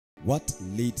what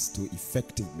leads to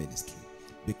effective ministry.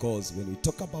 Because when we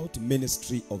talk about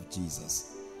ministry of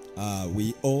Jesus,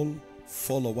 we all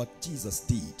follow what Jesus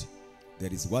did.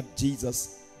 There is what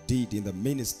Jesus did in the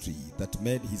ministry that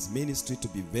made his ministry to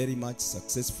be very much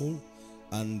successful.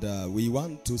 And we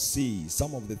want to see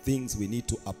some of the things we need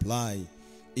to apply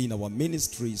in our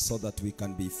ministry so that we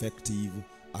can be effective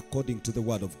according to the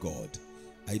word of God.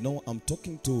 I know I'm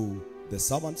talking to the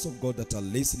servants of God that are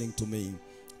listening to me,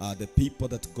 the people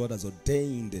that God has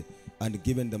ordained and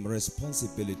given them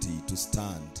responsibility to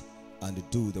stand and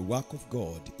do the work of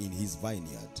God in his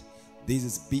vineyard. This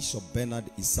is Bishop Bernard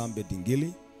Isambe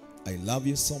Dingili. I love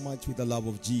you so much with the love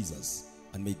of Jesus,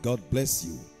 and may God bless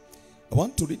you. I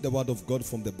want to read the word of God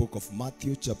from the book of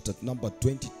Matthew chapter number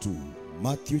 22.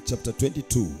 Matthew chapter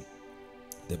 22.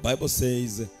 The Bible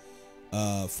says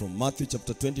from Matthew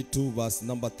chapter 22 verse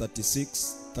number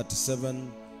 36,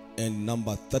 37 and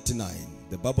number 39.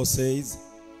 The Bible says,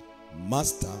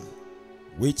 Master,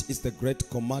 which is the great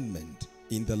commandment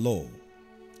in the law?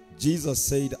 Jesus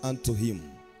said unto him,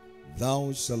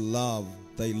 Thou shalt love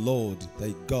thy Lord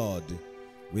thy God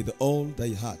with all thy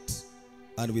heart,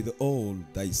 and with all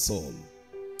thy soul,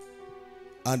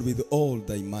 and with all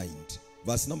thy mind.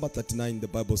 Verse number 39, the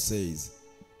Bible says,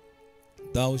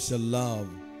 Thou shalt love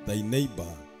thy neighbor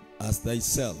as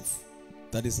thyself.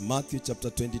 That is Matthew chapter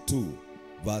 22,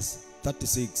 verse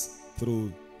 36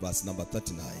 through verse number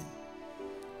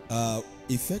 39.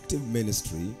 Effective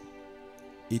ministry,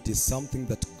 it is something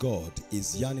that God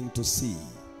is yearning to see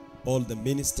all the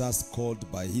ministers called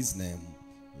by his name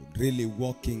really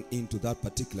walking into that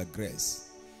particular grace.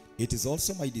 It is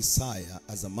also my desire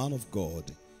as a man of God,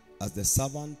 as the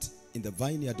servant in the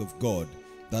vineyard of God,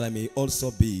 that I may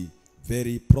also be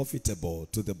very profitable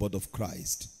to the body of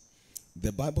Christ.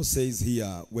 The Bible says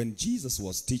here, when Jesus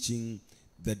was teaching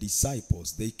the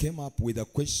disciples, they came up with a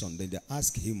question. They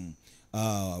asked him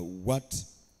what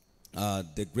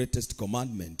the greatest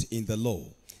commandment in the law.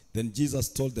 Then Jesus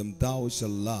told them, Thou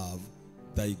shalt love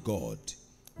thy God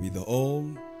with all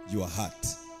your heart,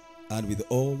 and with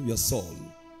all your soul,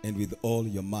 and with all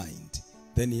your mind.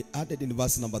 Then he added in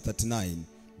verse number 39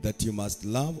 that you must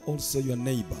love also your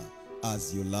neighbor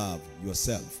as you love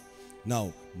yourself.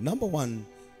 Now, number one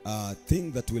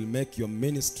thing that will make your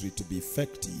ministry to be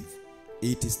effective,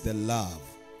 it is the love.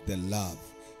 The love.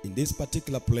 In this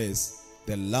particular place,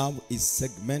 the love is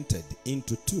segmented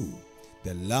into two.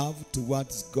 The love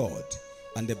towards God.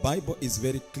 And the Bible is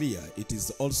very clear. It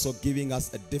is also giving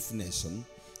us a definition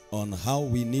on how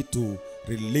we need to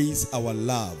release our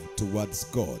love towards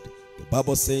God. The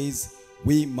Bible says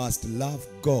we must love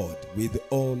God with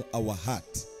all our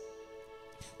heart.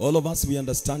 All of us, we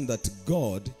understand that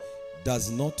God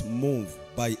does not move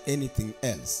by anything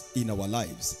else in our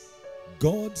lives.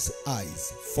 God's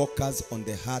eyes focus on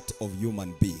the heart of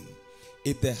human being.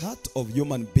 If the heart of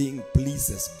human being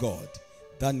pleases God,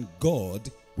 then God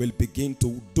will begin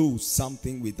to do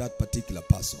something with that particular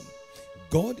person.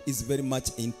 God is very much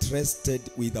interested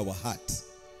with our heart.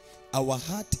 Our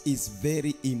heart is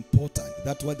very important.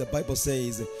 That's why the Bible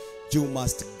says you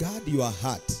must guard your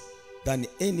heart than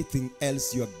anything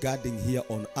else you are guarding here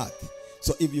on earth.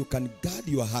 So if you can guard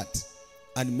your heart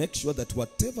and make sure that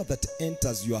whatever that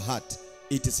enters your heart,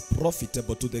 it is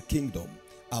profitable to the kingdom,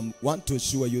 I want to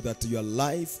assure you that your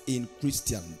life in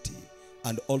Christianity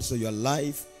and also your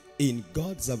life in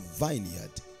God's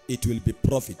vineyard, it will be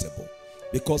profitable.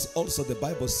 Because also the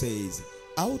Bible says,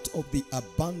 out of the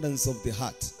abundance of the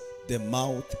heart, the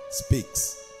mouth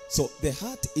speaks. So the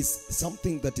heart is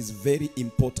something that is very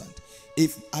important.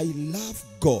 If I love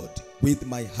God with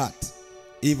my heart,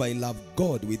 if I love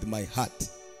God with my heart,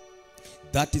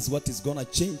 that is what is going to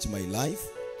change my life,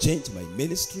 change my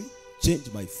ministry,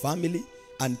 change my family,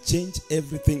 and change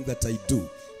everything that I do.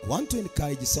 I want to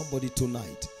encourage somebody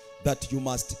tonight that you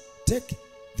must take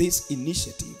this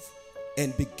initiative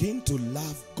and begin to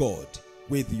love God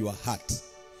with your heart.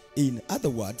 In other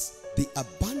words, the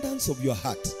abundance of your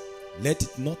heart, let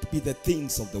it not be the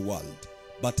things of the world,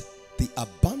 but the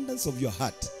abundance of your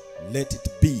heart, let it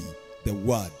be the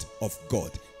word of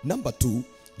God. Number two,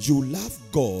 you love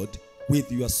God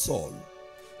with your soul.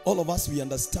 All of us, we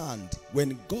understand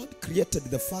when God created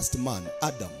the first man,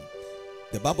 Adam,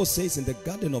 the Bible says in the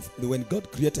garden of, when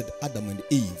God created Adam and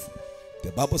Eve,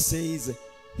 the Bible says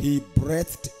he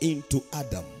breathed into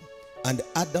Adam, and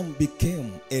Adam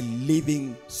became a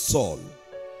living soul.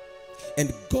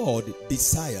 And God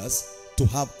desires to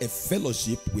have a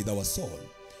fellowship with our soul.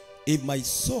 If my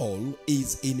soul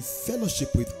is in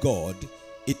fellowship with God,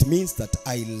 it means that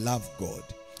I love God.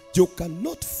 You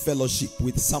cannot fellowship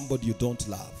with somebody you don't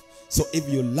love. So if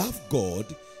you love God,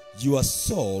 your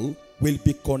soul will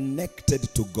be connected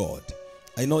to God.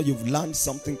 I know you've learned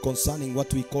something concerning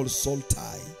what we call soul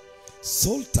tie.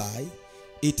 Soul tie,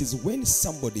 it is when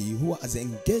somebody who has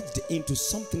engaged into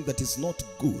something that is not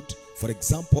good, for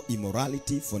example,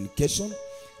 immorality, fornication.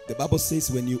 The Bible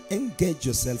says when you engage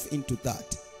yourself into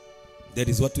that, there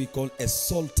is what we call a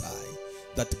soul tie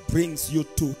that brings you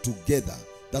two together.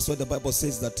 That's why the Bible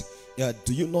says that,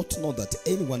 do you not know that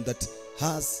anyone that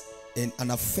has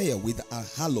an affair with a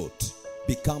harlot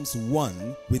becomes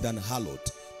one with an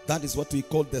harlot? That is what we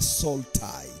call the soul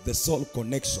tie, the soul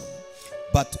connection.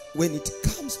 But when it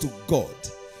comes to God,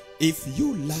 if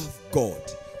you love God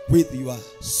with your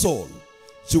soul,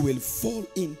 you will fall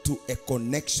into a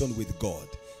connection with God.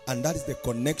 And that is the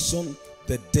connection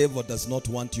the devil does not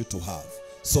want you to have.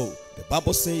 So the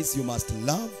Bible says you must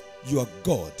love your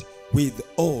God with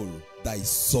all thy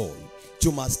soul.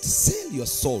 You must sell your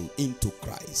soul into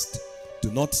Christ.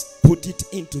 Do not put it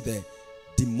into the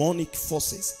demonic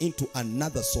forces, into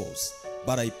another source.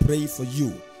 But I pray for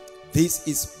you, this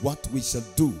is what we shall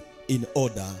do in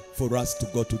order for us to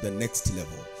go to the next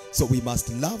level. So we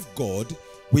must love God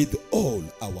with all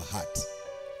our heart.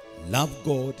 Love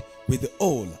God with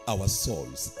all our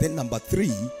souls. Then number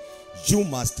 3, you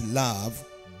must love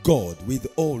God with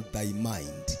all thy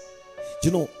mind.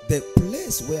 You know, the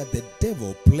place where the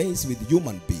devil plays with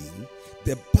human being,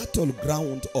 the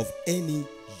battleground of any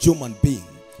human being,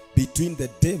 between the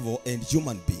devil and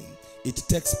human being, it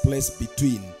takes place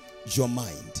between your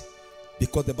mind.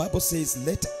 Because the Bible says,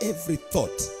 let every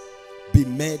thought be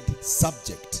made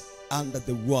subject under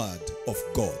the word of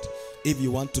God. If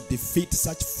you want to defeat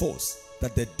such force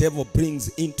that the devil brings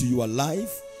into your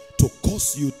life to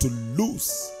cause you to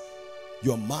lose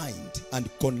your mind and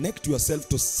connect yourself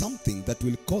to something that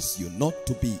will cause you not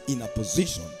to be in a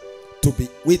position to be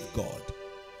with God.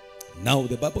 Now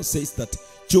the Bible says that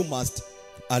you must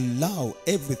allow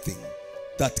everything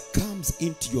that comes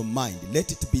into your mind,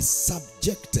 let it be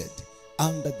subjected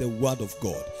under the word of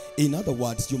God. In other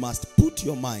words, you must put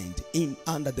your mind in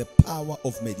under the power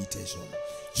of meditation.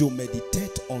 You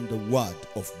meditate on the word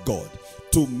of God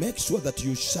to make sure that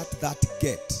you shut that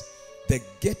gate, the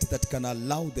gate that can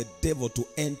allow the devil to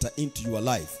enter into your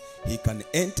life. He can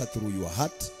enter through your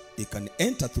heart, he can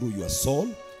enter through your soul,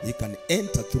 he can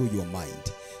enter through your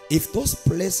mind. If those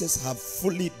places have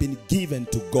fully been given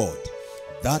to God,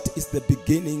 that is the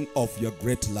beginning of your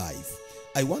great life.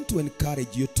 I want to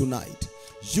encourage you tonight.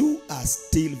 You are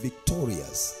still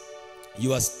victorious.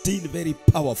 You are still very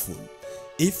powerful.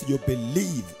 If you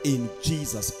believe in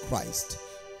Jesus Christ,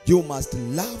 you must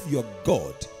love your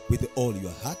God with all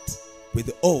your heart,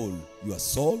 with all your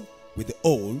soul, with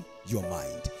all your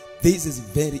mind. This is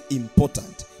very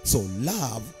important. So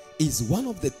love is one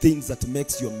of the things that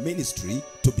makes your ministry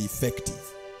to be effective.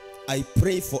 I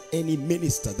pray for any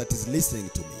minister that is listening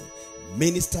to me,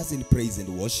 ministers in praise and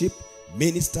worship,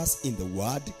 ministers in the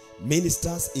word,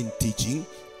 ministers in teaching,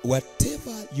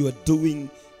 whatever you are doing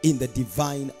in the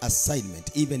divine assignment,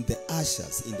 even the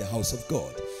ushers in the house of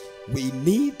God, we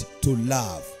need to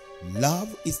love.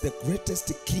 Love is the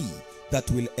greatest key that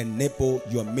will enable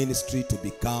your ministry to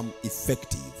become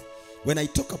effective. When I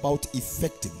talk about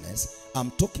effectiveness,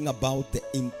 I'm talking about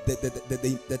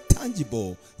the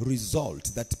tangible result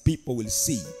that people will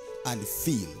see and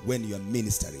feel when you are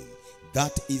ministering.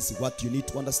 That is what you need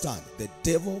to understand. The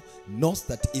devil knows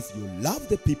that if you love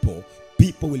the people,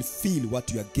 people will feel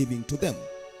what you are giving to them.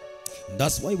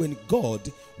 That's why when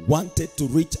God wanted to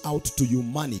reach out to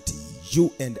humanity,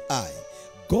 you and I,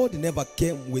 God never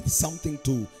came with something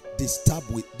to disturb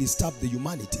the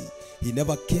humanity. He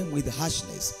never came with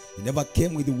harshness. He never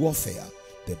came with warfare.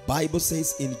 The Bible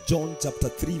says in John chapter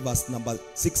 3 verse number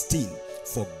 16,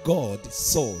 for God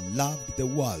so loved the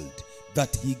world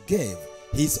that he gave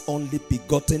his only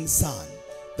begotten Son,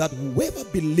 that whoever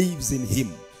believes in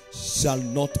him shall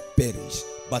not perish,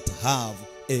 but have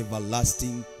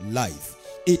everlasting life.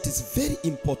 It is very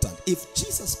important. If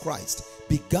Jesus Christ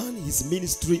began his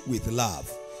ministry with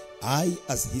love, I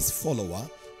as his follower,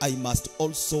 I must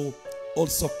also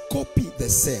copy the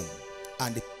same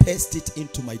and paste it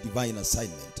into my divine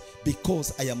assignment,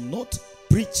 because I am not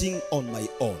preaching on my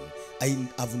own. I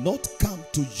have not come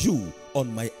to you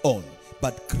on my own,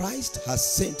 but Christ has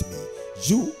sent me.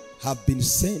 You have been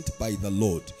sent by the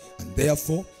Lord, and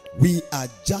therefore we are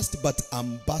just but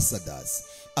ambassadors.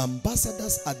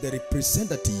 Ambassadors are the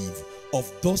representative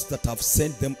of those that have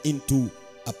sent them into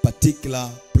a particular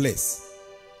place.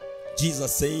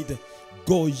 Jesus said,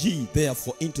 go ye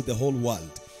therefore into the whole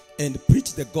world and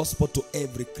preach the gospel to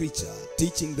every creature,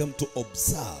 teaching them to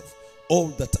observe all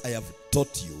that I have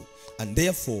taught you. And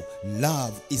therefore,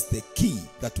 love is the key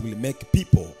that will make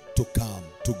people to come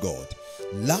to God.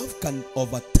 Love can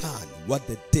overturn what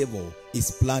the devil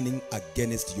is planning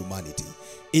against humanity.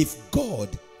 If God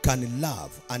can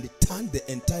love and turn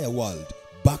the entire world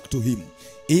back to him,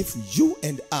 if you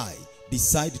and I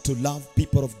decide to love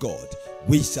people of God,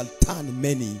 we shall turn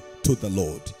many to the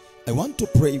Lord. I want to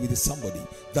pray with somebody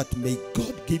that may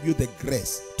God give you the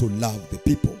grace to love the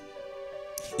people.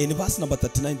 In verse number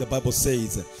 39, the Bible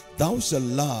says, thou shalt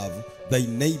love thy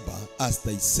neighbor as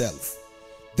thyself.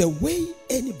 The way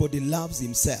anybody loves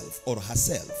himself or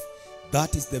herself,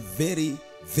 that is the very,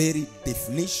 very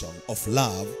definition of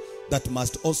love that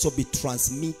must also be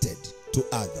transmitted to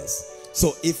others.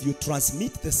 So if you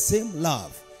transmit the same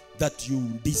love that you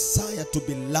desire to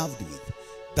be loved with,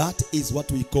 that is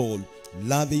what we call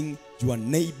loving your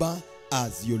neighbor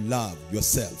as you love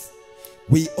yourself.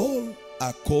 We all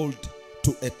are called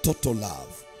to a total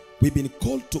love. We've been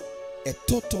called to a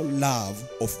total love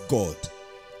of God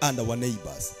and our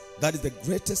neighbors. That is the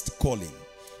greatest calling.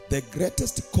 The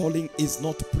greatest calling is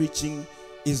not preaching,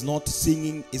 is not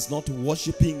singing, is not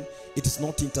worshiping, it is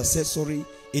not intercessory,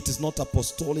 it is not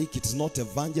apostolic, it is not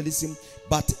evangelism.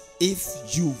 But if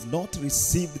you've not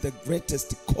received the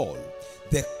greatest call,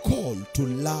 the call to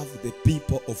love the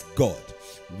people of God,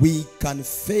 we can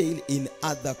fail in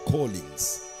other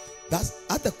callings. That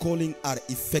other calling are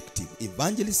effective.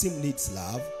 Evangelism needs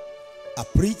love. A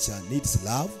preacher needs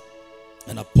love.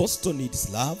 An apostle needs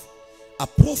love. A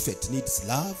prophet needs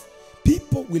love.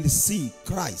 People will see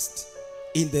Christ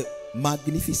in the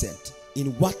magnificent, in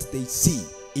what they see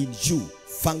in you,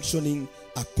 functioning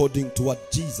according to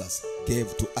what Jesus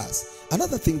gave to us.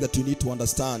 Another thing that you need to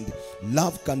understand,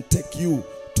 love can take you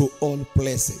to all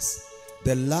places.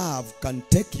 The love can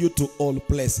take you to all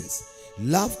places.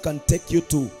 Love can take you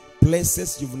to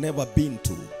places you've never been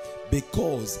to,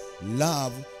 because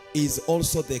love is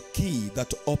also the key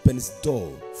that opens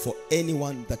door for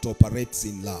anyone that operates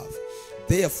in love.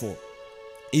 Therefore,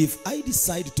 if I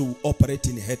decide to operate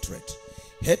in hatred,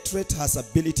 hatred has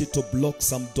ability to block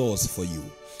some doors for you.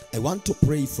 I want to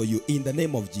pray for you in the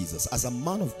name of Jesus, as a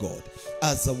man of God,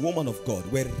 as a woman of God,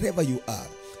 wherever you are.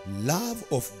 Love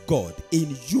of God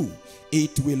in you,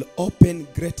 it will open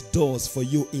great doors for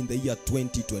you in the year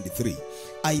 2023.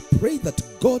 I pray that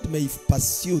God may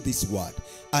pursue this word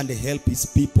and help his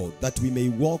people, that we may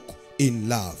walk in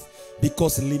love,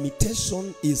 because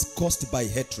limitation is caused by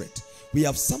hatred. We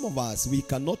have some of us, we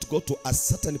cannot go to a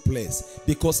certain place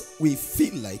because we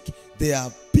feel like there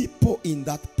are people in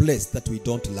that place that we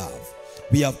don't love.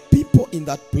 We have people in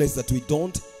that place that we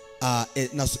don't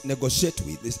negotiate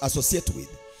with, associate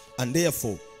with. And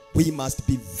therefore, we must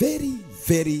be very,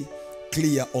 very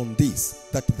clear on this,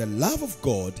 that the love of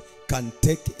God can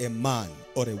take a man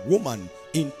or a woman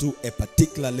into a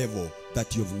particular level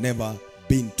that you've never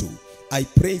been to. I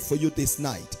pray for you this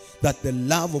night that the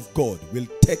love of God will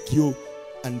take you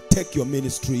and take your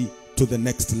ministry to the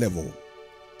next level.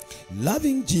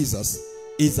 Loving Jesus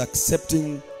is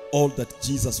accepting all that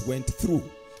Jesus went through.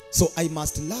 So I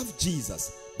must love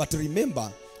Jesus. But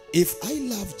remember, if I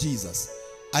love Jesus,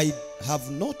 I have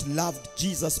not loved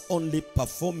Jesus only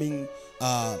performing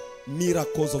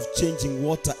miracles of changing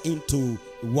water into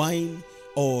wine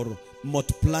or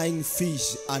multiplying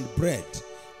fish and bread.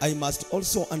 I must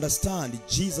also understand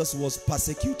Jesus was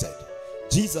persecuted.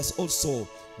 Jesus also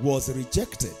was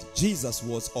rejected. Jesus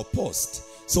was opposed.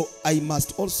 So I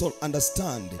must also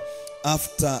understand,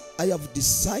 after I have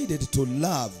decided to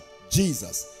love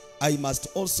Jesus, I must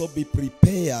also be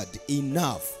prepared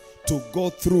enough to go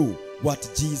through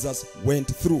what Jesus went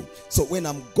through. So when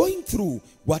I'm going through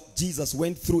what Jesus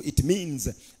went through, it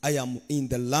means I am in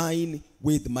the line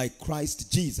with my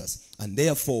Christ Jesus. And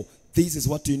therefore, this is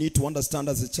what you need to understand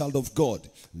as a child of God.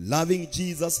 Loving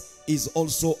Jesus is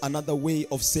also another way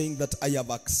of saying that I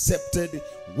have accepted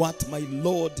what my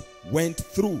Lord went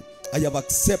through. I have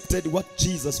accepted what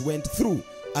Jesus went through.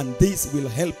 And this will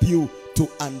help you to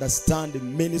understand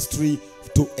ministry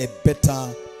to a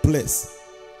better place.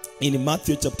 In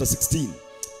Matthew chapter 16,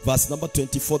 verse number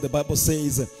 24, the Bible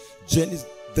says,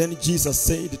 then Jesus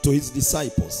said to his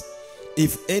disciples,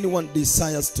 if anyone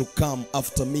desires to come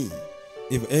after me,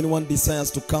 if anyone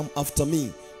desires to come after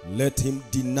me, let him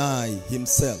deny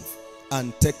himself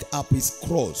and take up his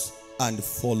cross and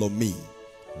follow me.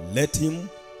 Let him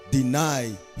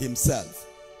deny himself.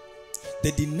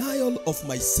 The denial of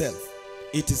myself,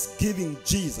 it is giving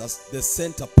Jesus the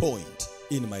center point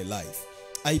in my life.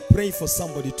 I pray for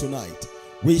somebody tonight.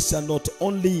 We shall not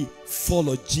only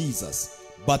follow Jesus,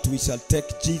 but we shall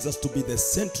take Jesus to be the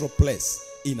central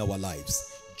place in our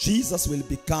lives. Jesus will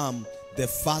become the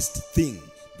first thing,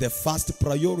 the first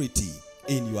priority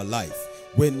in your life.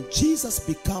 When Jesus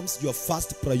becomes your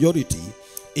first priority,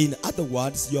 In other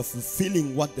words, you are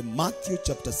fulfilling what the Matthew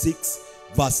chapter 6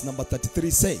 verse number 33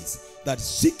 says, that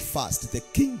seek first the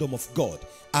kingdom of God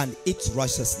and its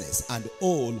righteousness, and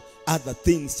all other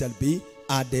things shall be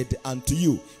added unto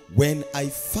you. When I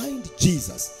find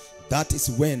Jesus, that is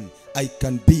when I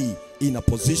can be in a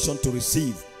position to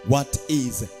receive what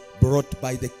is brought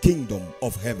by the kingdom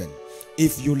of heaven.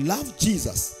 If you love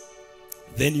Jesus,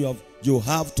 then you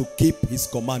have to keep his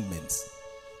commandments.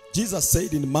 Jesus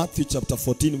said in Matthew chapter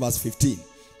 14 verse 15,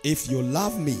 if you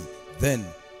love me, then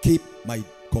keep my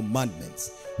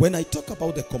commandments. When I talk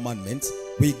about the commandments,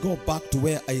 we go back to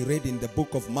where I read in the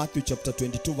book of Matthew chapter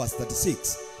 22 verse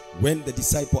 36, when the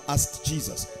disciple asked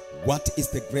Jesus, what is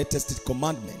the greatest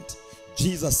commandment?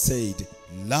 Jesus said,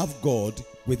 love God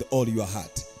with all your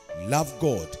heart, love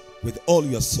God with all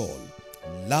your soul,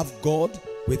 love God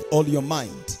with all your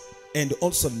mind, and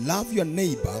also love your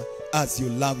neighbor as you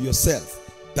love yourself.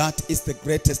 That is the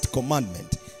greatest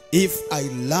commandment. If I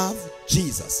love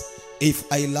Jesus,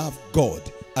 if I love God,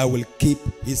 I will keep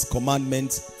his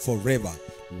commandments forever.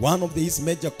 One of his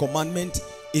major commandments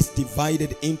is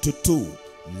divided into two.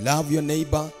 Love your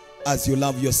neighbor as you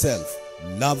love yourself.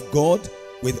 Love God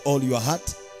with all your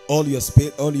heart, all your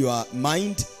spirit, all your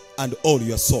mind, and all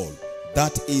your soul.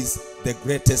 That is the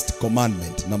greatest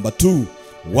commandment. Number two,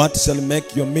 what shall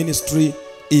make your ministry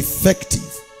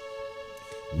effective?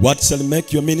 What shall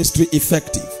make your ministry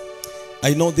effective?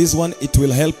 I know this one, it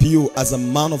will help you as a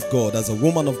man of God, as a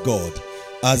woman of God,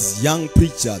 as young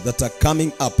preachers that are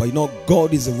coming up. I know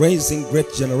God is raising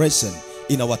great generation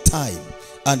in our time,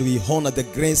 and we honor the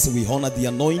grace, we honor the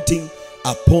anointing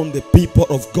upon the people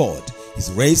of God.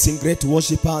 He's raising great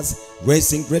worshipers,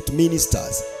 raising great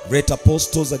ministers, great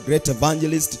apostles, great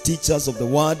evangelists, teachers of the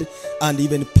word, and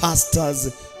even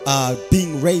pastors are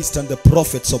being raised, and the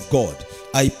prophets of God.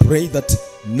 I pray that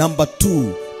number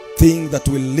two thing that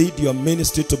will lead your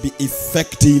ministry to be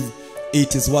effective,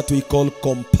 it is what we call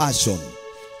compassion.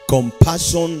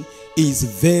 Compassion is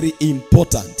very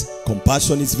important.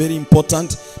 Compassion is very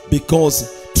important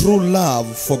because true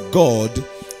love for God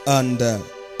and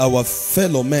our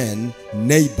fellow man,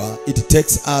 neighbor, it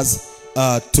takes us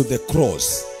to the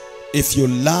cross. If you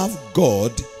love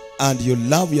God and you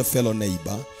love your fellow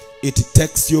neighbor, it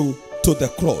takes you to the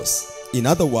cross. In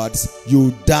other words,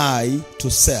 you die to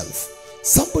self.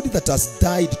 Somebody that has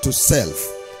died to self,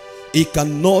 he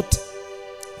cannot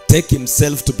take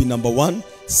himself to be number one,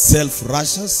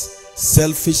 self-righteous,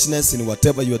 selfishness in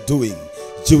whatever you are doing.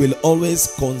 You will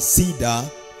always consider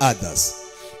others.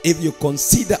 If you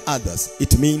consider others,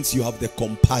 it means you have the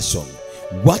compassion.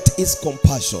 What is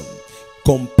compassion?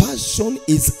 Compassion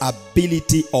is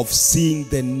ability of seeing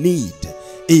the need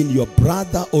in your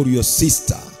brother or your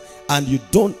sister, and you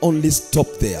don't only stop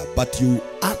there, but you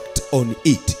act on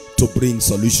it to bring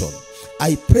solution.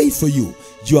 I pray for you,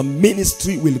 your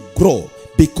ministry will grow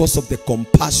because of the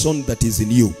compassion that is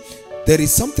in you. There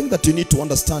is something that you need to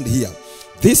understand here.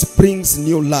 This brings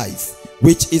new life,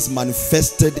 which is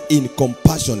manifested in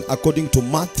compassion, according to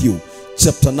Matthew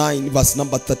chapter 9 verse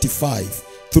number 35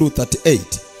 through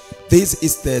 38. This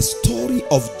is the story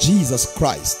of Jesus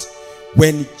Christ.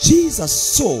 When Jesus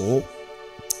saw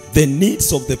the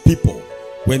needs of the people,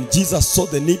 when Jesus saw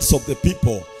the needs of the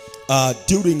people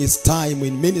during his time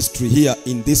in ministry here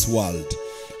in this world,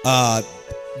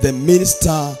 the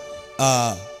ministry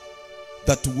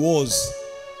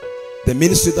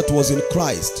that was in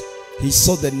Christ, he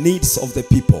saw the needs of the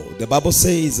people. The Bible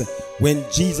says when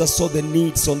Jesus saw the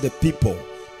needs on the people,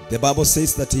 the Bible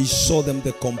says that he showed them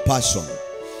the compassion.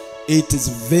 It is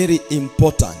very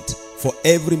important for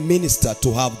every minister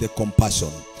to have the compassion.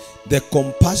 The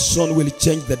compassion will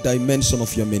change the dimension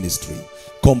of your ministry.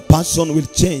 Compassion will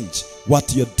change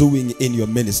what you're doing in your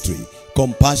ministry.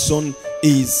 Compassion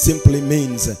simply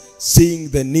means seeing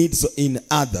the needs in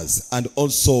others and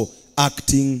also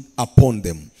acting upon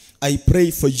them. I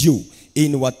pray for you,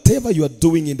 in whatever you are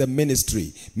doing in the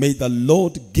ministry, may the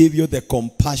Lord give you the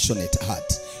compassionate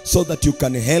heart so that you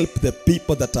can help the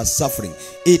people that are suffering.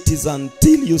 It is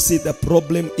until you see the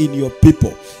problem in your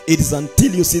people, it is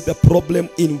until you see the problem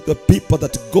in the people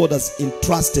that God has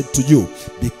entrusted to you,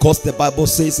 because the Bible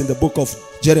says in the book of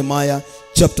Jeremiah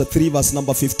chapter 3 verse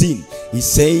number 15, he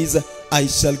says, I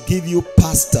shall give you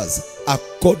pastors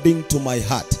according to my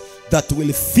heart, that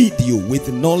will feed you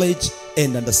with knowledge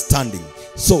and understanding.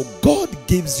 So God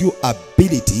gives you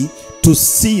ability to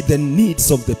see the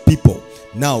needs of the people.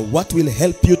 Now, what will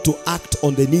help you to act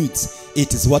on the needs?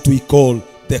 It is what we call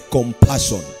the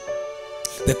compassion.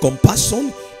 The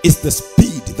compassion is the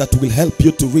speed that will help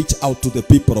you to reach out to the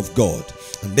people of God.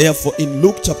 And therefore, in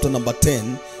Luke chapter number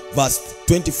 10, verse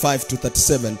 25 to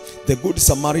 37, the Good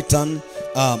Samaritan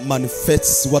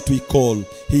manifests what we call,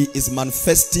 he is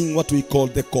manifesting what we call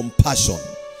the compassion.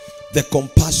 The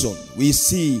compassion. We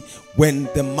see when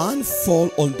the man fall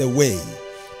on the way,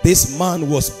 this man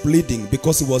was bleeding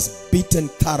because he was beaten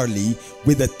thoroughly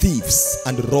with the thieves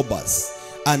and robbers.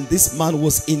 And this man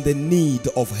was in the need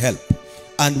of help.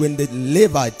 And when the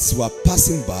Levites were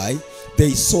passing by, they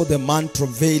saw the man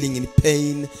travailing in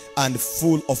pain and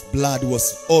full of blood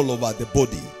was all over the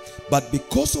body. But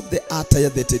because of the attire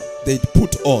that they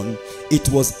put on, it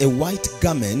was a white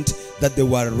garment that they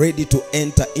were ready to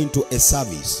enter into a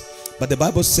service. But the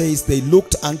Bible says they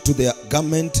looked unto their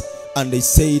garment and they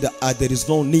said, there is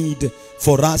no need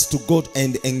for us to go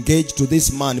and engage to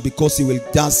this man because he will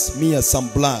just smear some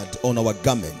blood on our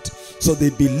garment. So they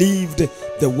believed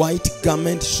the white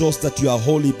garment shows that you are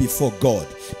holy before God.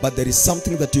 But there is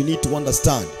something that you need to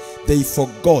understand. They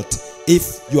forgot,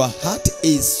 if your heart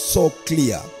is so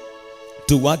clear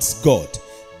towards God,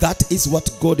 that is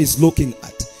what God is looking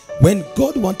at. When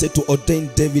God wanted to ordain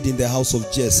David in the house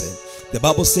of Jesse, the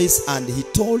Bible says, and he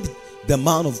told the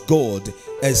man of God,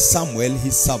 Samuel,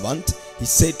 his servant, he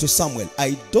said to Samuel,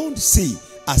 I don't see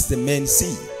as the men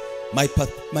see. My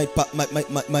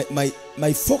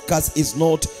focus is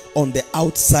not on the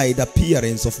outside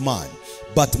appearance of man,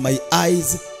 but my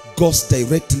eyes goes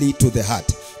directly to the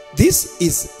heart. This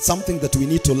is something that we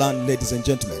need to learn, ladies and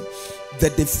gentlemen.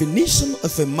 The definition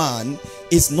of a man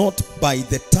is not by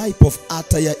the type of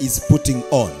attire he's putting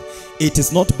on. It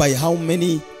is not by how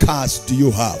many cars do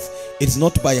you have. It's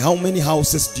not by how many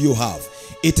houses do you have.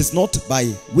 It is not by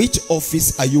which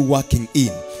office are you working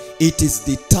in. It is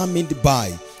determined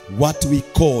by what we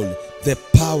call the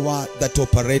power that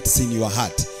operates in your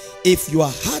heart. If your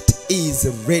heart is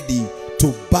ready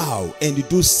to bow and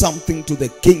do something to the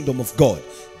kingdom of God,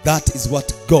 that is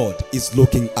what God is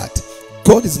looking at.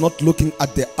 God is not looking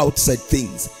at the outside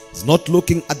things. He's not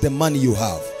looking at the money you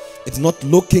have. It's not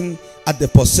looking at the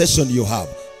possession you have.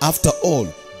 After all,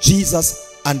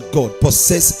 Jesus and God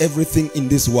possess everything in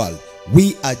this world.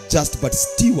 We are just but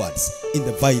stewards in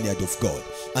the vineyard of God.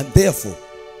 And therefore,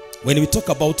 when we talk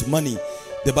about money,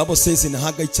 the Bible says in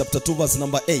Haggai chapter 2 verse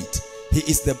number 8, he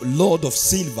is the Lord of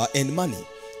silver and money.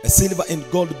 Silver and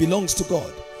gold belongs to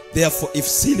God. Therefore, if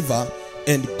silver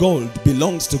and gold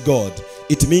belongs to God,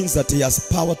 it means that he has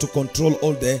power to control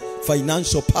all the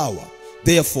financial power.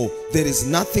 Therefore, there is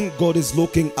nothing God is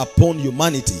looking upon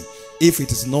humanity if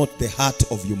it is not the heart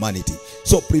of humanity.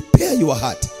 So prepare your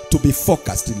heart to be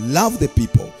focused. Love the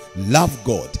people, love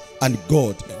God, and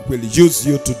God will use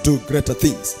you to do greater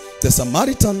things. The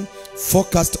Samaritan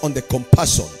focused on the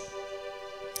compassion.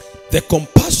 The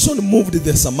compassion moved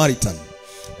the Samaritan.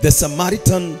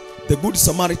 The good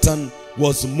Samaritan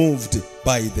was moved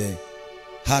by the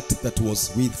heart that was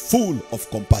full of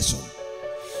compassion.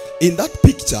 In that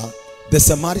picture, the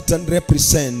Samaritan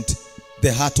represents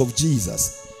the heart of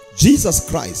Jesus. Jesus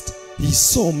Christ, he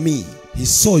saw me, he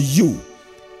saw you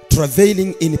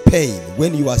travailing in pain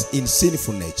when you were in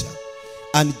sinful nature.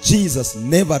 And Jesus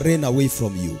never ran away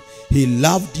from you. He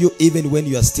loved you even when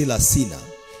you are still a sinner.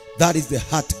 That is the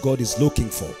heart God is looking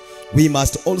for. We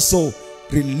must also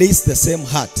release the same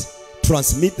heart,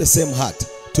 transmit the same heart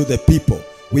to the people.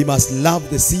 We must love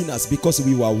the sinners because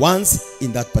we were once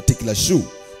in that particular shoe.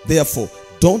 Therefore,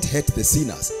 don't hate the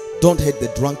sinners. Don't hate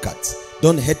the drunkards.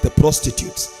 Don't hate the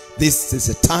prostitutes. This is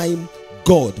a time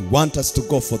God wants us to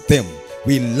go for them.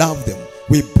 We love them.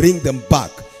 We bring them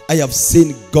back. I have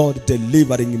seen God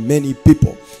delivering many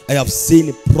people. I have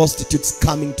seen prostitutes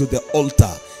coming to the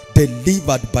altar,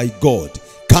 delivered by God,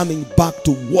 coming back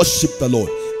to worship the Lord.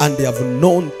 And they have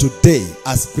known today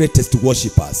as greatest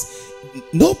worshipers.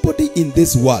 Nobody in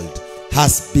this world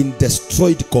has been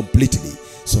destroyed completely.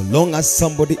 So long as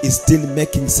somebody is still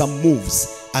making some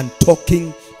moves and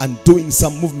talking and doing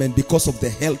some movement because of the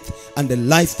health and the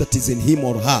life that is in him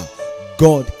or her,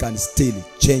 God can still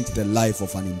change the life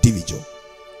of an individual.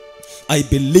 I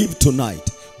believe tonight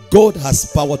God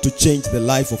has power to change the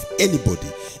life of anybody.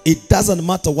 It doesn't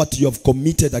matter what you have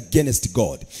committed against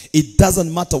God. It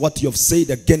doesn't matter what you have said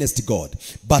against God.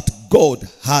 But God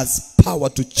has power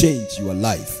to change your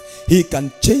life. He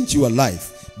can change your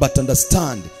life. But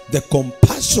understand the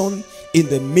compassion in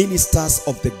the ministers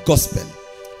of the gospel,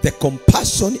 the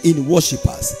compassion in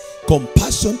worshippers,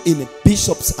 compassion in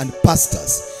bishops and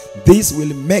pastors. This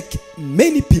will make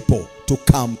many people to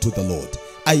come to the Lord.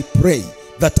 I pray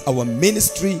that our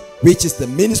ministry, which is the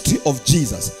ministry of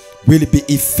Jesus, will be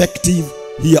effective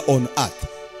here on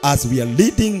earth. As we are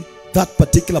leading that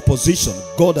particular position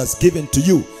God has given to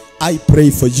you, I pray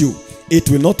for you. It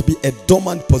will not be a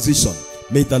dormant position.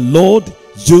 May the Lord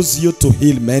use you to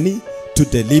heal many, to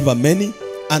deliver many,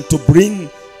 and to bring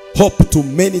hope to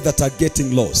many that are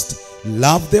getting lost.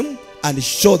 Love them and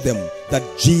show them that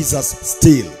Jesus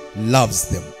still loves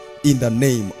them, in the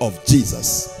name of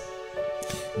Jesus.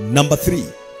 Number 3,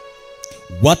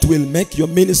 what will make your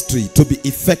ministry to be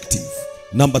effective?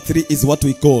 Number 3 is what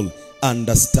we call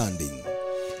understanding.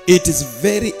 It is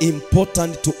very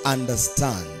important to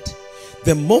understand.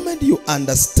 The moment you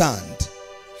understand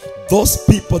those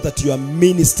people that you are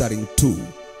ministering to,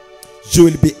 you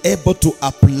will be able to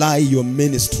apply your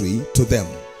ministry to them.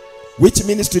 Which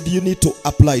ministry do you need to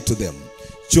apply to them?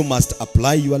 You must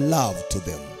apply your love to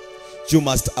them. You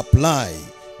must apply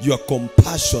your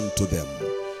compassion to them.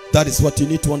 That is what you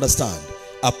need to understand.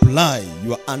 Apply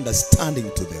your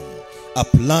understanding to them.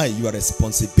 Apply your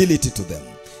responsibility to them,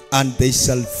 and they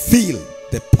shall feel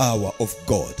the power of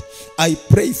God. I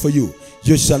pray for you.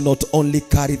 You shall not only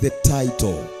carry the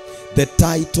title. The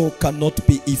title cannot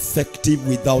be effective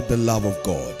without the love of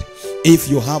God. If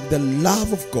you have the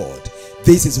love of God,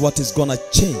 this is what is going to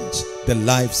change the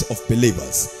lives of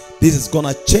believers. This is going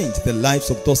to change the lives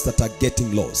of those that are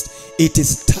getting lost. It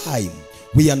is time.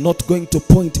 We are not going to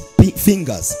point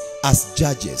fingers as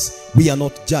judges. We are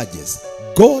not judges.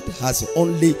 God has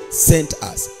only sent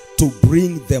us to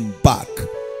bring them back.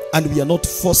 And we are not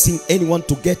forcing anyone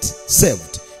to get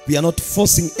saved. We are not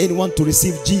forcing anyone to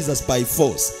receive Jesus by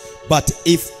force. But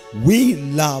if we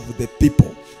love the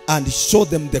people and show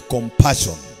them the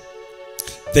compassion,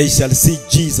 they shall see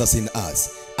Jesus in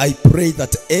us. I pray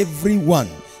that everyone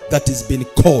that has been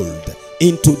called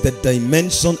into the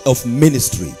dimension of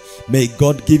ministry, may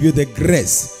God give you the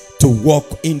grace to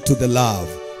walk into the love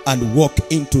and walk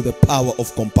into the power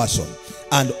of compassion.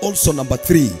 And also number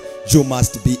 3, you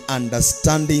must be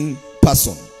understanding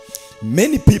person.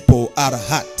 Many people are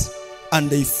hurt and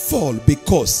they fall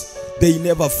because they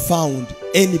never found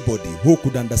anybody who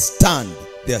could understand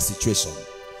their situation.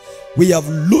 We are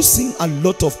losing a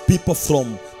lot of people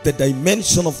from the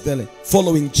dimension of the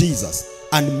following Jesus,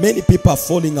 and many people are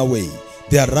falling away.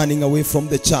 They are running away from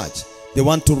the church. They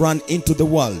want to run into the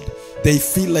world. They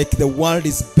feel like the world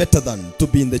is better than to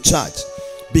be in the church,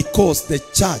 because the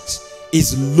church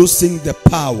is losing the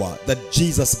power that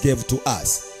Jesus gave to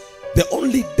us. The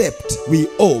only debt we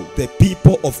owe the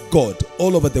people of God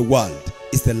all over the world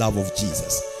is the love of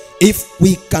Jesus. If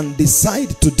we can decide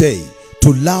today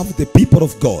to love the people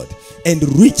of God and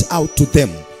reach out to them,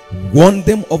 warn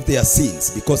them of their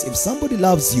sins, because if somebody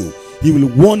loves you, he will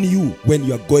warn you when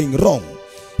you are going wrong.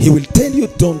 He will tell you,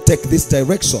 don't take this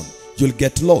direction, you'll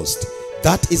get lost.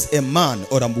 That is a man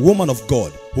or a woman of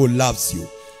God who loves you.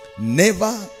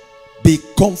 Never be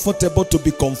comfortable to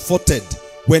be comforted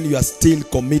when you are still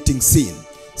committing sin.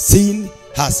 Sin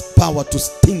has power to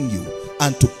sting you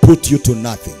and to put you to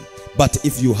nothing. But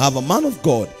if you have a man of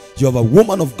God, you have a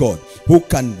woman of God who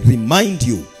can remind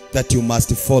you that you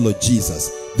must follow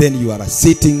Jesus, then you are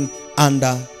sitting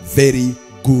under very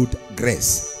good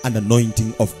grace and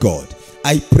anointing of God.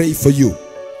 I pray for you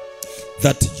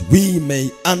that we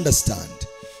may understand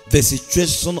the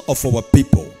situation of our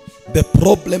people, the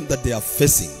problem that they are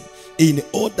facing, in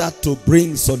order to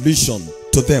bring solution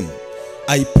to them.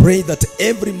 I pray that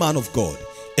every man of God,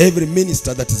 every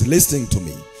minister that is listening to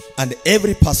me, and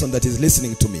every person that is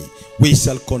listening to me, we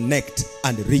shall connect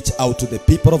and reach out to the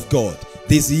people of God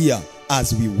this year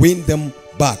as we win them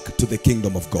back to the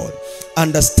kingdom of God.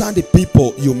 Understand the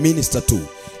people you minister to.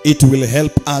 It will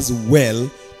help us well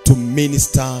to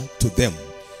minister to them.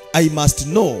 I must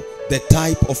know the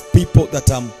type of people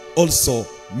that I'm also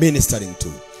ministering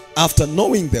to. After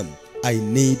knowing them, I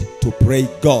need to pray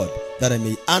God that I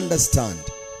may understand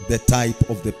the type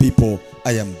of the people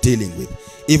I am dealing with.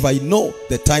 If I know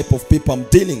the type of people I'm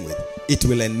dealing with, it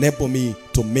will enable me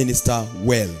to minister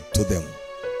well to them.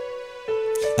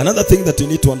 Another thing that you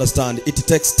need to understand, it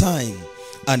takes time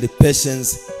and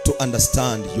patience to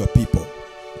understand your people.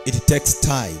 It takes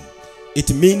time.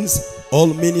 It means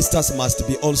all ministers must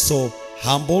be also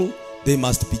humble. They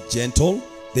must be gentle.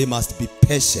 They must be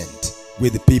patient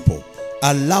with the people.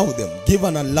 Allow them, give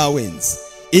an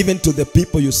allowance, even to the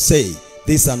people you say,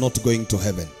 these are not going to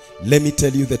heaven. Let me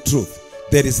tell you the truth.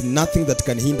 There is nothing that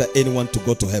can hinder anyone to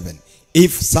go to heaven.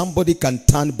 If somebody can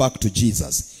turn back to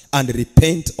Jesus and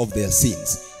repent of their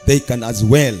sins, they can as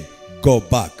well go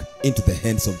back into the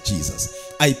hands of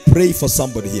Jesus. I pray for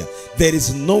somebody here. There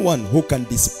is no one who can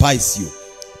despise you,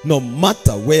 no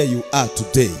matter where you are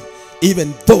today.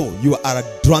 Even though you are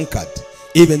a drunkard,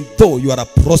 even though you are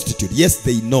a prostitute, yes,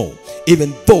 they know.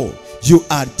 Even though you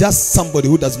are just somebody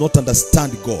who does not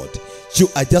understand God, you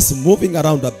are just moving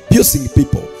around abusing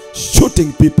people,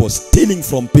 shooting people, stealing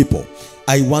from people,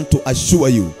 I want to assure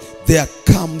you, there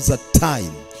comes a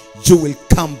time you will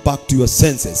come back to your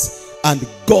senses and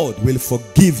God will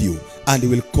forgive you and he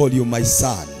will call you my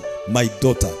son, my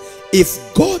daughter.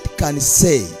 If God can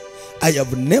say, I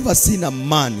have never seen a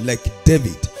man like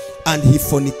David, and he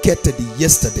fornicated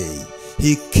yesterday,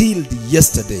 he killed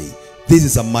yesterday, this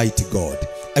is a mighty God.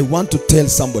 I want to tell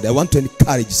somebody, I want to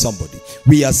encourage somebody,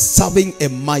 we are serving a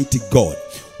mighty God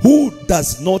who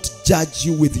does not judge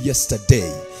you with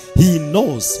yesterday. He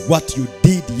knows what you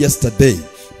did yesterday,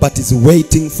 but is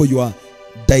waiting for your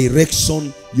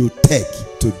direction you take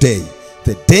today.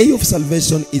 The day of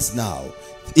salvation is now,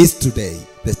 is today.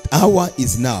 The hour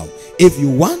is now. If you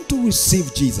want to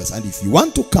receive Jesus and if you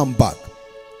want to come back,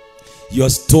 your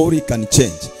story can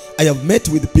change. I have met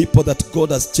with people that God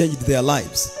has changed their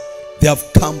lives. They have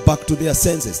come back to their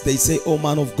senses. They say, oh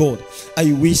man of God,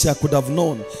 I wish I could have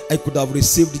known. I could have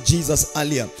received Jesus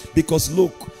earlier. Because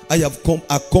look, I have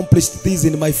accomplished this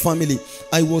in my family.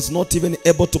 I was not even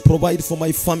able to provide for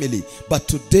my family. But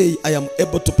today I am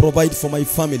able to provide for my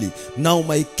family. Now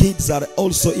my kids are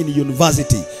also in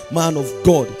university. Man of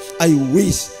God, I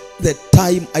wish the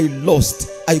time I lost,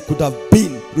 I could have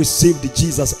been received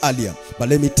Jesus earlier. But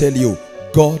let me tell you,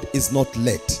 God is not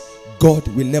late. God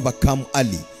will never come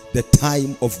early. The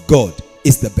time of God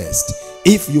is the best.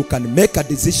 If you can make a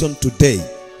decision today,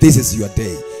 this is your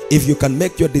day. If you can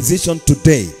make your decision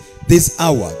today, this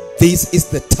hour, this is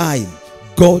the time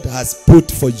God has put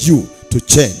for you to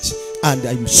change. And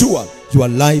I'm sure your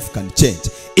life can change.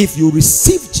 If you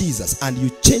receive Jesus and you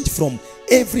change from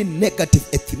every negative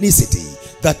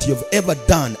ethnicity that you've ever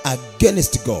done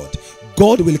against God,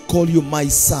 God will call you my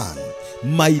son,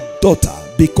 my daughter,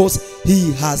 because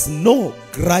he has no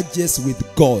grudges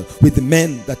with God, with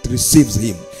men that receives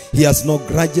him. He has no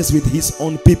grudges with his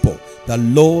own people. The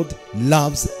Lord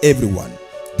loves everyone.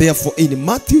 Therefore, in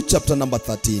Matthew chapter number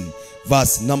 13,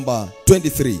 verse number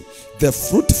 23, the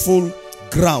fruitful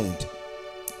ground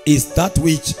is that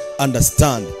which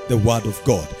understand the word of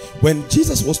God. When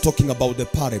Jesus was talking about the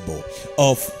parable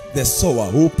of the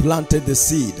sower who planted the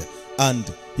seed,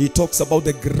 and he talks about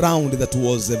the ground that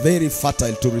was very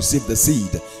fertile to receive the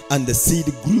seed, and the seed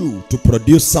grew to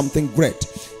produce something great.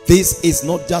 This is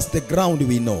not just the ground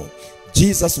we know.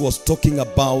 Jesus was talking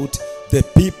about the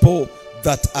people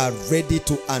that are ready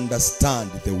to understand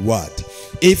the word.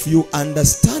 If you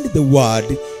understand the word,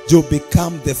 you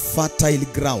become the fertile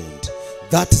ground.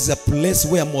 That is a place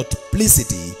where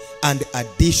multiplicity and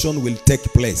addition will take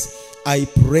place. I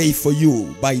pray for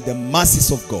you by the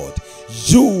mercies of God,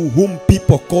 you whom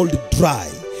people called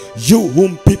dry, you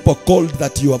whom people called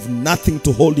that you have nothing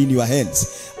to hold in your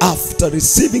hands, after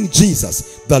receiving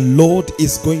Jesus, the Lord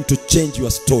is going to change your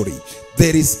story.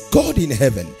 There is God in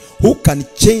heaven who can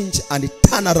change and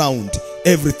turn around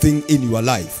everything in your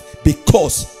life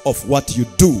because of what you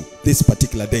do this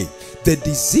particular day. The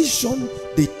decision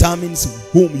determines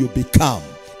whom you become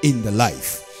in the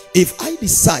life. If I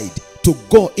decide to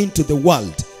go into the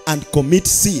world and commit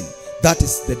sin, that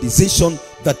is the decision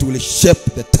that will shape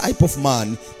the type of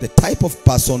man, the type of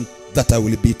person that I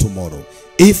will be tomorrow.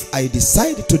 If I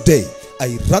decide today,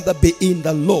 I rather be in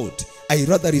the Lord, I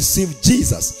rather receive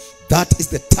Jesus, that is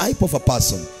the type of a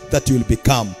person that you will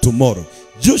become tomorrow.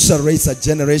 You shall raise a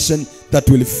generation that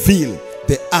will fill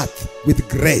the earth with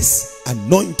grace,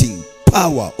 anointing,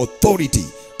 power, authority,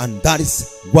 and that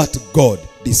is what God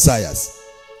desires.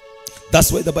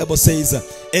 That's why the Bible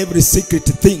says every secret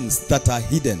things that are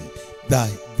hidden, that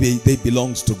they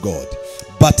belongs to God.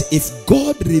 But if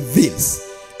God reveals,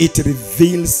 it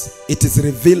is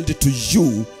revealed to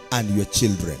you and your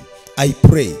children. I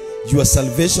pray your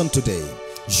salvation today,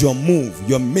 your move,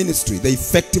 your ministry, the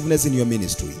effectiveness in your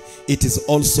ministry, it is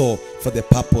also for the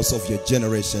purpose of your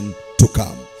generation to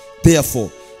come.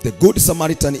 Therefore, the Good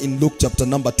Samaritan in Luke chapter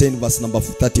number 10 verse number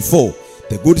 34,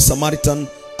 the Good Samaritan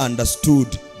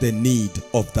understood the need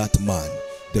of that man.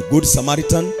 The Good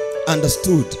Samaritan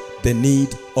understood the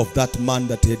need of that man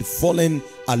that had fallen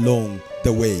along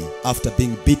the way after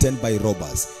being beaten by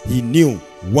robbers. He knew,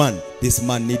 one, this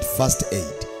man needed first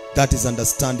aid. That is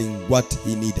understanding what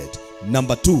he needed.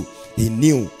 Number two, he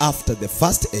knew after the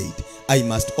first aid, I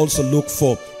must also look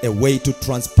for a way to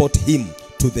transport him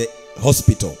to the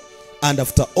hospital. And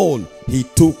after all, he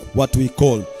took what we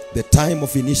call the time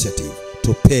of initiative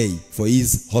to pay for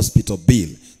his hospital bill.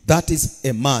 That is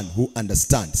a man who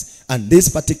understands. And this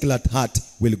particular heart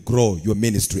will grow your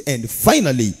ministry. And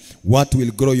finally, what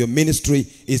will grow your ministry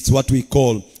is what we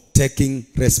call taking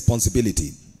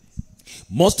responsibility.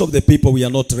 Most of the people, we are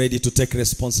not ready to take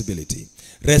responsibility.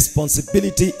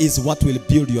 Responsibility is what will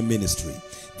build your ministry.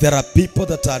 There are people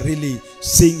that are really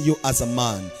seeing you as a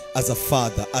man, as a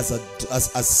father,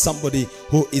 as somebody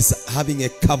who is having a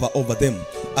cover over them.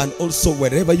 And also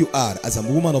wherever you are, as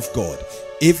a woman of God,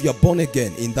 If you're born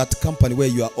again in that company where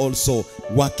you are also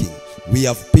working, we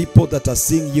have people that are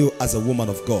seeing you as a woman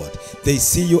of God. They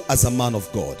see you as a man of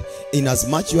God. In as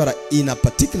much you are in a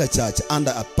particular church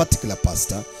under a particular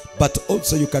pastor, but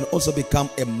also you can also become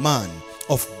a man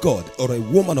of God or a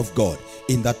woman of God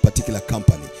in that particular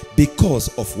company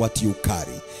because of what you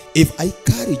carry. If I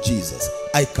carry Jesus,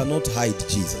 I cannot hide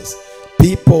Jesus.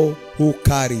 People who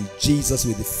carry Jesus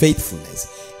with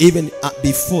faithfulness, even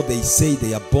before they say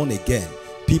they are born again,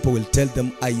 people will tell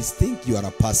them, I think you are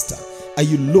a pastor.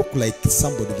 You look like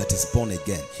somebody that is born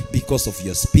again because of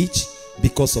your speech,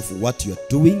 because of what you are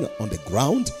doing on the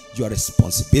ground, your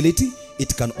responsibility.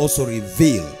 It can also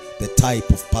reveal the type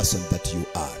of person that you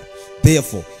are.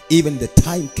 Therefore, even the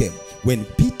time came when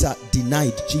Peter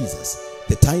denied Jesus.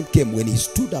 The time came when he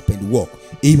stood up and walked.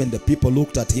 Even the people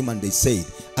looked at him and they said,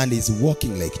 and he's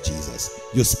walking like Jesus.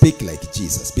 You speak like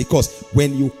Jesus. Because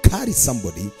when you carry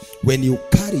somebody, when you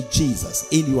carry Jesus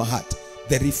in your heart,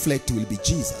 the reflect will be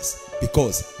Jesus.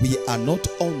 Because we are not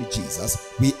on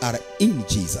Jesus, we are in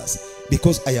Jesus.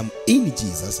 Because I am in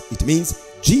Jesus, it means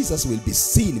Jesus will be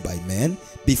seen by men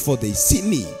before they see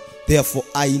me. Therefore,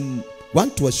 I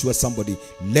want to assure somebody,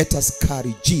 let us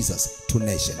carry Jesus to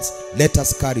nations. Let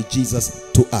us carry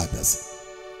Jesus to others.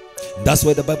 That's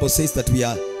why the Bible says that we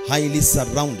are highly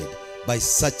surrounded by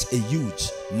such a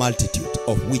huge multitude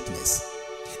of witness.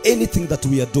 Anything that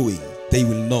we are doing, they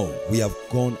will know we have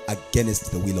gone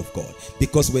against the will of God.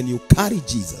 Because when you carry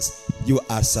Jesus, you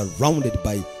are surrounded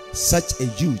by such a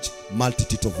huge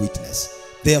multitude of witness.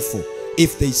 Therefore,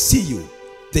 if they see you,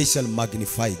 they shall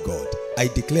magnify God. I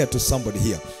declare to somebody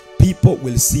here, people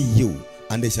will see you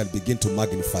and they shall begin to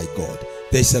magnify God.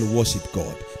 They shall worship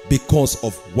God because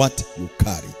of what you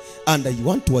carry. And I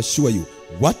want to assure you,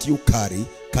 what you carry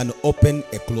can open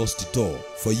a closed door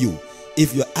for you.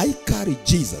 If I carry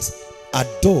Jesus, a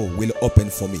door will open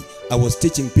for me. I was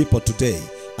teaching people today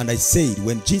and I said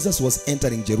when Jesus was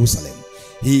entering Jerusalem,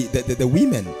 the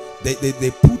women,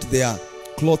 they put their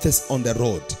clothes on the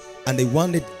road and they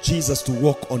wanted Jesus to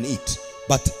walk on it.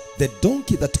 But the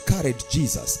donkey that carried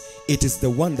Jesus, it is the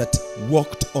one that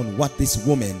walked on what this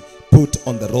woman put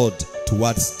on the road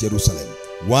towards Jerusalem.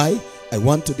 Why? I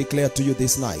want to declare to you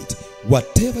this night,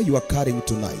 whatever you are carrying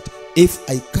tonight, if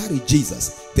I carry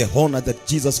Jesus, the honor that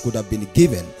Jesus could have been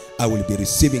given, I will be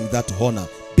receiving that honor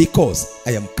because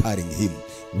I am carrying him.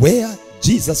 Where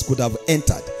Jesus could have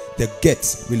entered, the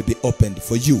gates will be opened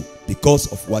for you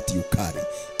because of what you carry.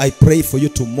 I pray for you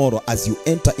tomorrow as you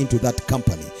enter into that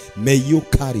company, may you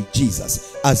carry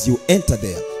Jesus. As you enter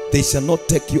there, they shall not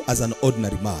take you as an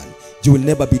ordinary man. You will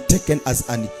never be taken as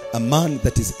a man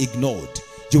that is ignored.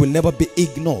 You will never be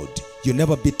ignored. You will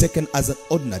never be taken as an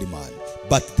ordinary man.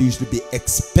 But you should be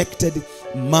expected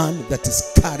man that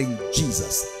is carrying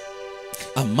Jesus.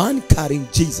 A man carrying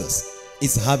Jesus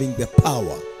is having the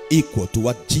power equal to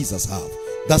what Jesus have.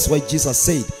 That's why Jesus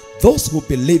said, those who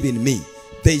believe in me,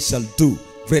 they shall do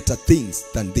greater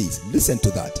things than these. Listen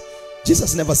to that.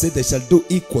 Jesus never said they shall do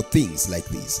equal things like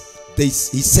these. He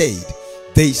said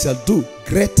they shall do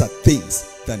greater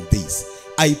things than these.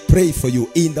 I pray for you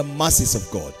in the mercies of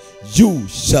God. You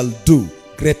shall do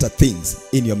greater things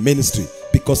in your ministry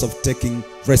because of taking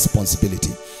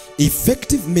responsibility.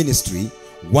 Effective ministry,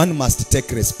 one must take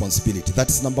responsibility. That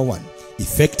is number one.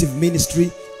 Effective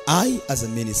ministry, I as a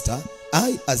minister,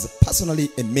 I as personally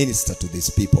a minister to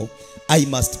these people, I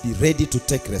must be ready to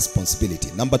take responsibility.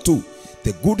 Number two,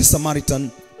 the Good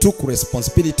Samaritan took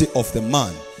responsibility of the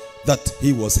man that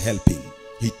he was helping.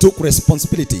 He took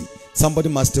responsibility. Somebody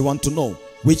must want to know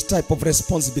which type of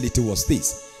responsibility was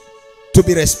this. To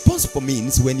be responsible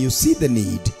means when you see the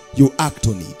need, you act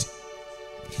on it.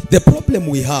 The problem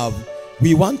we have,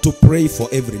 we want to pray for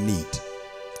every need.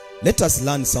 Let us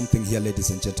learn something here, ladies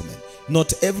and gentlemen.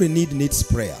 Not every need needs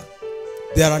prayer.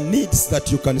 There are needs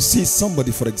that you can see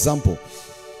somebody, for example,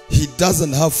 he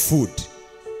doesn't have food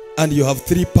and you have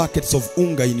 3 packets of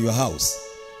unga in your house.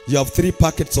 You have 3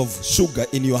 packets of sugar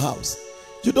in your house.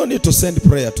 You don't need to send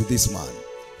prayer to this man.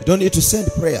 You don't need to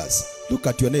send prayers. Look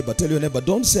at your neighbor. Tell your neighbor,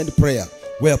 don't send prayer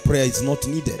where prayer is not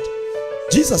needed.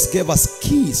 Jesus gave us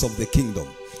keys of the kingdom.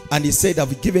 And he said,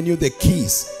 I've given you the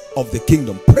keys of the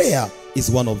kingdom. Prayer is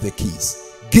one of the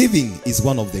keys. Giving is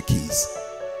one of the keys.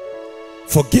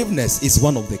 Forgiveness is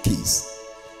one of the keys.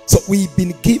 So we've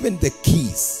been given the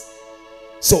keys.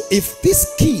 So if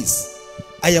these keys,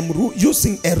 I am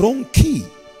using a wrong key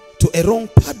to a wrong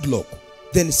padlock,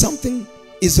 then something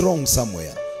is wrong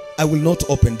somewhere. I will not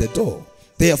open the door.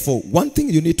 Therefore, one thing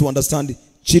you need to understand,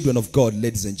 children of God,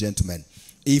 ladies and gentlemen,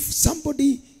 if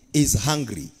somebody is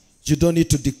hungry, you don't need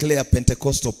to declare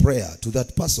Pentecostal prayer to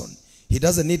that person. He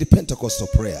doesn't need Pentecostal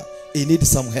prayer. He needs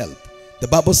some help. The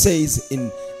Bible says,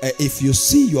 if you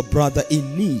see your brother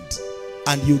in need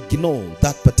and you ignore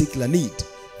that particular need,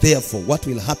 therefore what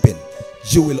will happen?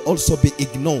 You will also be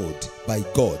ignored by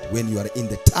God when you are in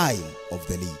the time of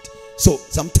the need. So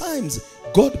sometimes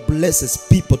God blesses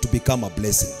people to become a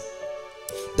blessing.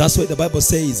 That's why the Bible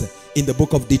says in the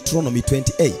book of Deuteronomy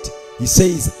 28, he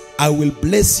says, I will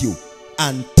bless you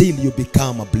until you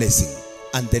become a blessing,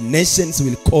 and the nations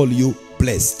will call you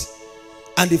blessed.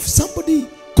 And if somebody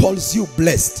calls you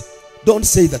blessed, don't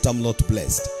say that I'm not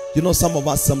blessed. You know, some of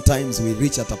us, sometimes we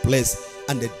reach at a place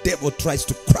and the devil tries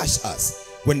to crush us.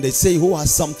 When they say, who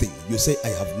has something? You say, I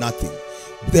have nothing.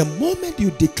 The moment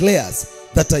you declare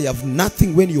that I have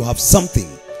nothing when you have something,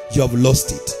 you have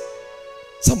lost it.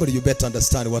 Somebody, you better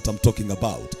understand what I'm talking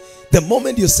about. The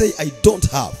moment you say, I don't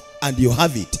have, and you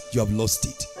have it, you have lost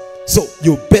it. So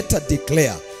you better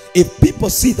declare. If people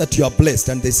see that you are blessed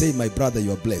and they say, my brother,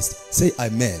 you are blessed, say,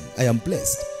 amen, I am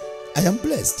blessed. I am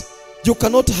blessed. You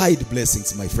cannot hide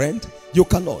blessings, my friend. You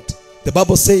cannot. The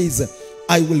Bible says,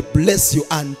 I will bless you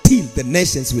until the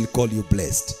nations will call you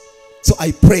blessed. So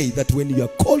I pray that when you are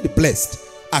called blessed,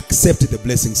 accept the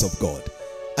blessings of God.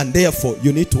 And therefore,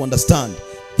 you need to understand,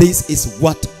 this is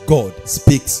what God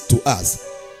speaks to us.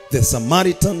 The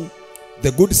Samaritan,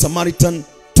 the Good Samaritan,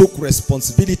 took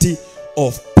responsibility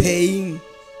of paying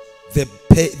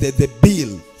the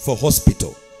bill for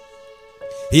hospital.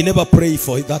 He never prayed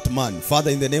for that man.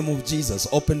 Father, in the name of Jesus,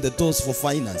 open the doors for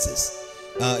finances.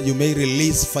 You may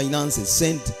release finances,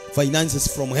 send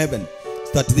finances from heaven,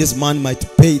 that this man might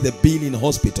pay the bill in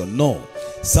hospital. No.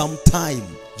 Sometime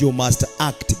you must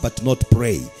act but not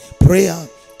pray. Prayer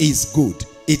is good.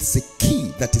 It's a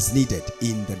key that is needed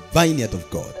in the vineyard of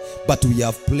God. But we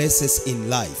have places in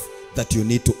life that you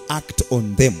need to act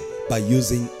on them by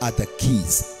using other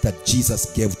keys that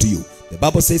Jesus gave to you. The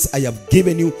Bible says, I have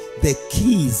given you the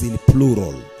keys in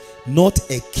plural, not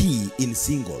a key in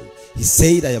single. He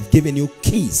said, I have given you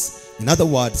keys. In other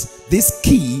words, this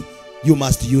key, you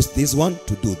must use this one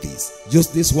to do this, use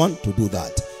this one to do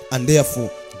that. And therefore,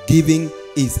 giving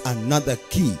is another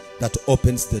key that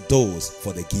opens the doors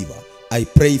for the giver. I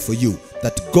pray for you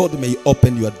that God may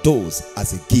open your doors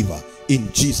as a giver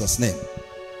in Jesus' name.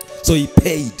 So he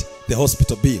paid the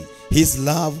hospital bill. His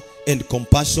love and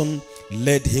compassion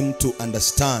led him to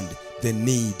understand the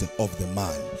need of the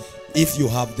man. If you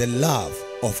have the love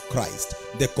of Christ,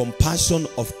 the compassion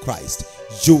of Christ,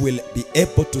 you will be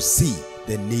able to see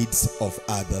the needs of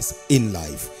others in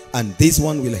life. And this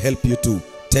one will help you to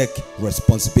take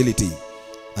responsibility.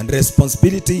 And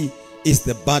responsibility is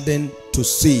the burden to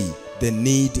see the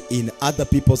need in other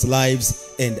people's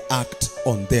lives and act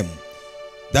on them.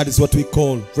 That is what we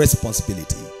call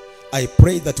responsibility. I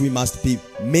pray that we must be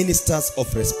ministers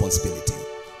of responsibility.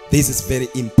 This is very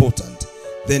important.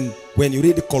 Then when you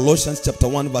read Colossians chapter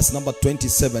 1 verse number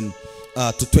 27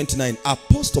 to 29,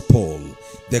 Apostle Paul,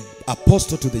 the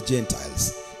apostle to the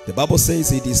Gentiles, the Bible says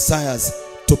he desires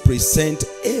to present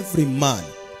every man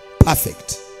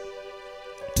perfect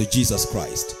to Jesus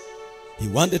Christ. He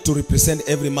wanted to represent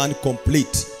every man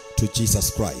complete to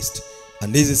Jesus Christ.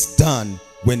 And this is done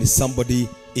when somebody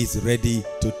is ready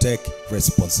to take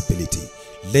responsibility.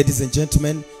 Ladies and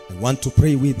gentlemen, I want to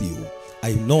pray with you.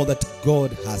 I know that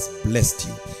God has blessed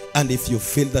you. And if you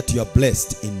feel that you are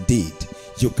blessed indeed,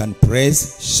 you can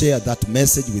praise, share that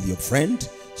message with your friend,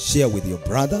 share with your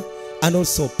brother, and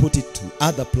also put it to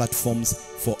other platforms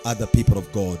for other people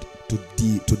of God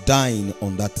to dine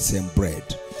on that same bread.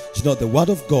 You know, the word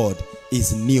of God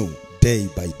is new day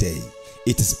by day.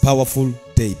 It is powerful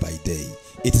day by day.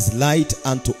 It is light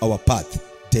unto our path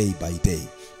day by day.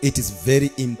 It is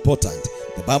very important.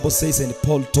 The Bible says, and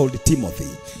Paul told Timothy,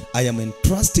 I am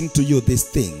entrusting to you these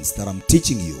things that I'm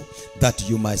teaching you, that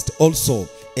you must also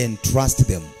entrust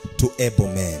them to able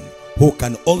men who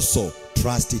can also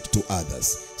trust it to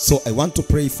others. So I want to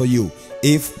pray for you.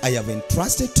 If I have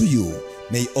entrusted to you,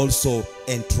 may also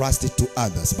entrust it to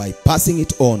others by passing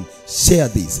it on. Share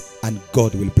this and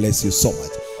God will bless you so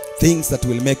much. Things that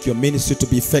will make your ministry to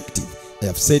be effective. I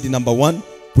have said, number one,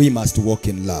 we must walk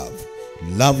in love.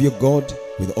 Love your God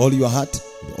with all your heart,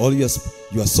 with all your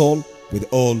soul, with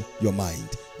all your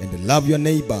mind. And love your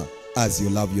neighbor as you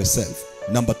love yourself.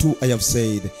 Number two, I have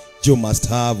said, you must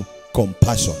have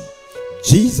compassion.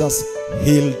 Jesus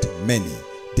healed many,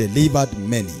 delivered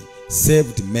many,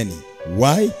 saved many.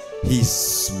 Why? He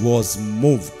was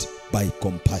moved by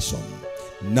compassion.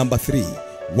 Number three,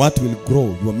 what will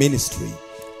grow your ministry?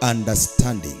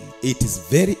 Understanding. It is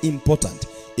very important.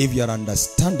 If you are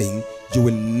understanding, you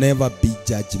will never be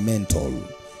judgmental.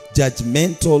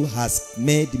 Judgmental has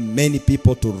made many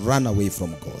people to run away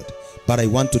from God. But I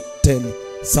want to tell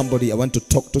somebody, I want to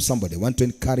talk to somebody, I want to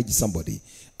encourage somebody.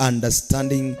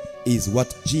 Understanding is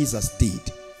what Jesus did.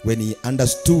 When he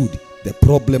understood the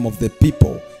problem of the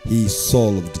people, he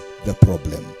solved the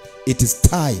problem. It is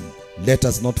time. Let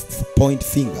us not point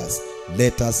fingers.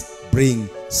 Let us bring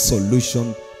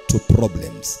solution to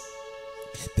problems.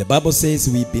 The Bible says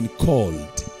we've been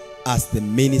called as the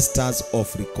ministers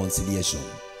of reconciliation.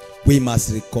 We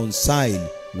must reconcile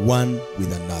one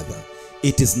with another.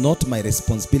 It is not my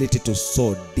responsibility to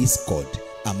sow discord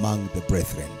among the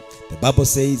brethren. The Bible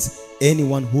says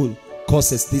anyone who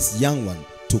causes this young one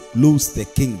to lose the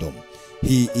kingdom,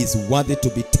 he is worthy to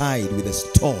be tied with a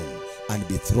stone and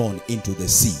be thrown into the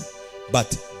sea.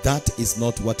 But that is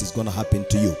not what is going to happen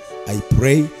to you. I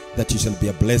pray that you shall be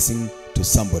a blessing to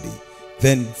somebody.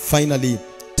 Then finally,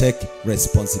 take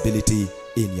responsibility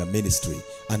in your ministry.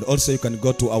 And also you can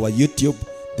go to our YouTube,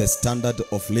 The Standard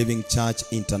of Living Church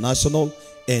International,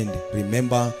 and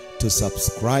remember to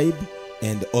subscribe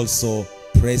and also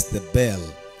press the bell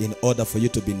in order for you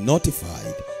to be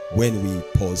notified when we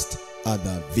post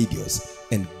other videos.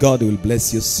 And God will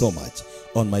bless you so much.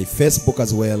 On my Facebook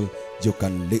as well, you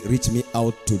can reach me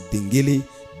out to Dingili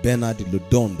Bernard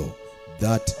Ludondo.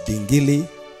 That Dingili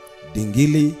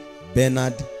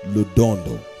Bernard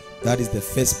Ludondo. That is the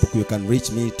Facebook you can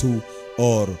reach me to,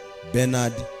 or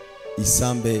Bernard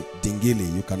Isambe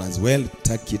Dingili. You can as well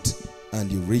take it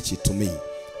and you reach it to me.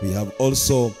 We have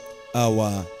also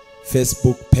our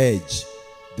Facebook page,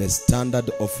 The Standard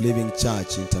of Living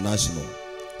Church International.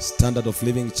 Standard of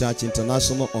Living Church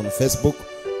International on Facebook.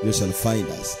 You shall find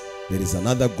us. There is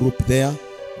another group there,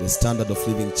 The Standard of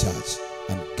Living Church,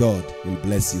 and God will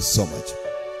bless you so much.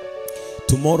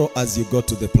 Tomorrow as you go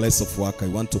to the place of work, I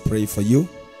want to pray for you.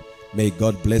 May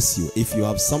God bless you. If you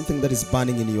have something that is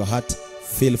burning in your heart,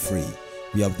 feel free.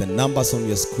 We have the numbers on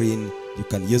your screen. You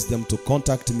can use them to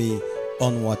contact me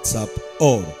on WhatsApp,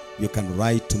 or you can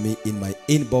write to me in my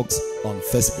inbox on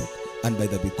Facebook. And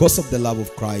because of the love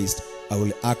of Christ, I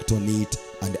will act on it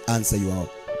and answer your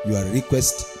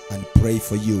request and pray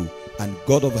for you. And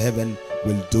God of heaven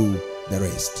will do the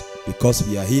rest. Because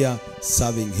we are here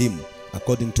serving him.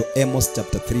 According to Amos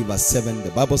chapter 3 verse 7,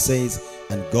 the Bible says,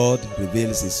 and God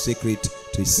reveals his secret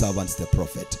to his servants the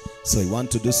prophet. So he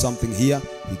wants to do something here,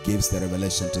 he gives the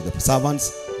revelation to the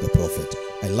servants, the prophet.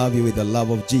 I love you with the love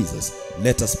of Jesus.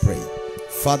 Let us pray.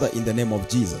 Father, in the name of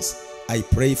Jesus, I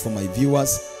pray for my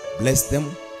viewers. Bless them,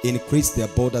 increase their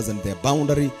borders and their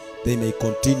boundary. They may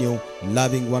continue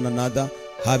loving one another,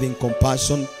 having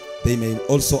compassion. They may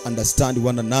also understand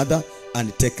one another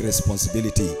and take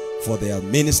responsibility for their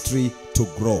ministry to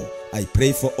grow. I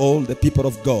pray for all the people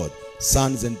of God,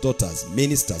 sons and daughters,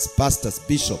 ministers, pastors,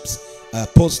 bishops,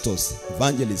 apostles,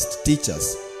 evangelists,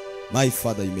 teachers. My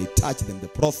Father, you may touch them, the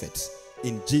prophets.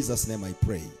 In Jesus' name I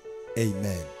pray.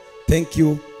 Amen. Thank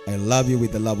you. I love you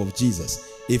with the love of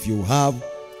Jesus. If you have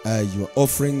your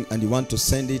offering and you want to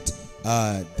send it,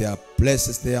 there are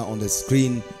places there on the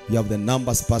screen. You have the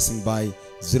numbers passing by: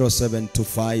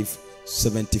 0725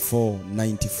 74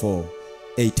 94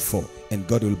 84. And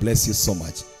God will bless you so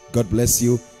much. God bless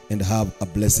you and have a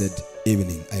blessed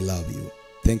evening. I love you.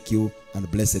 Thank you and a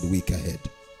blessed week ahead.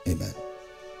 Amen.